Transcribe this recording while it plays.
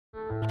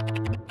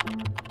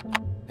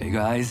You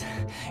guys,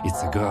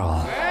 it's a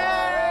girl.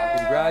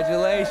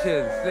 Congratulations.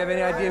 Do you have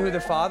any idea who the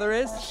father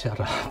is? Shut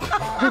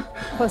up.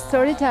 For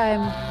story time.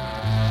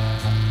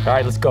 All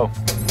right, let's go.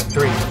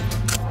 3,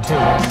 2,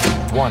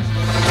 1.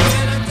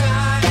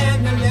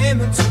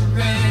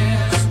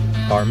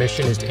 Our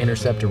mission is to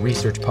intercept a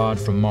research pod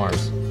from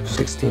Mars.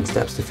 16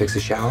 steps to fix a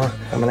shower.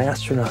 I'm an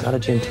astronaut, not a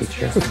gym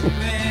teacher.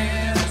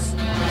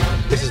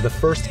 This is the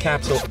first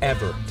capsule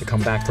ever to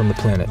come back from the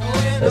planet.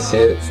 That's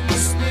it.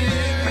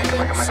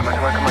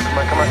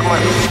 Come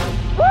on.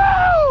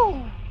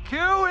 Woo! Cue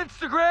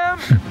Instagram!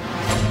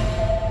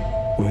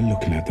 We're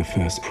looking at the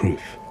first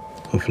proof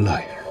of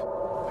life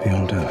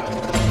beyond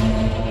Earth.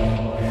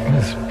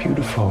 That's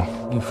beautiful.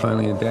 You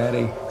finally a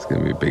daddy. It's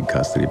gonna be a big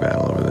custody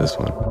battle over this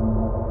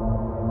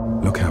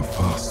one. Look how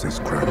fast it's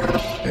growing.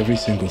 Every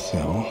single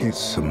cell,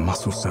 it's a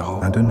muscle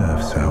cell and a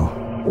nerve cell.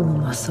 All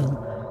muscle,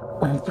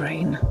 all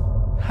brain.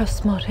 How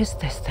smart is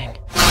this thing?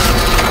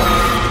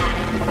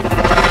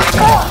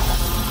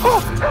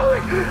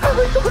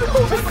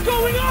 What's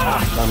going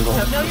on?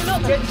 No, you're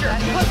not. Get your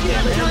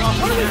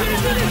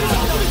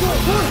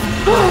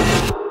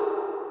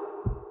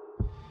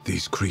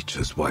These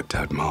creatures wiped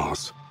out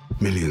Mars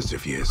millions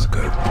of years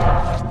ago.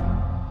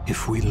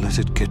 If we let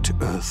it get to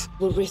Earth,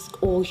 We'll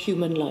risk all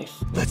human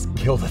life. Let's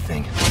kill the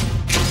thing.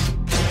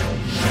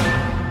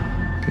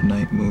 Good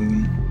night,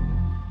 moon.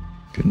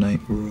 Good night,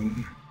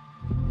 room.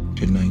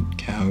 Good night,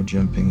 cow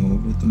jumping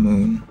over the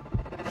moon.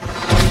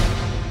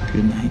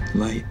 Good night,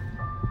 light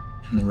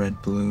and the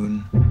red balloon.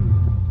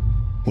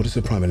 what is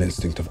the primal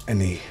instinct of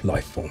any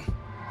life form?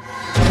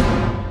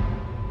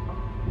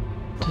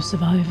 To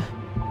survive.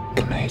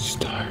 Good night,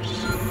 stars.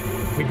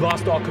 We've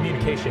lost all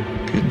communication.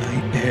 Good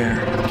night,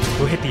 air.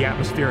 We'll hit the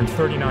atmosphere in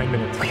 39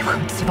 minutes. We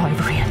won't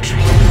survive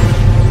re-entry.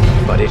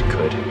 But it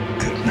could.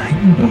 Good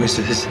night,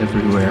 noises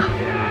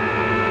everywhere.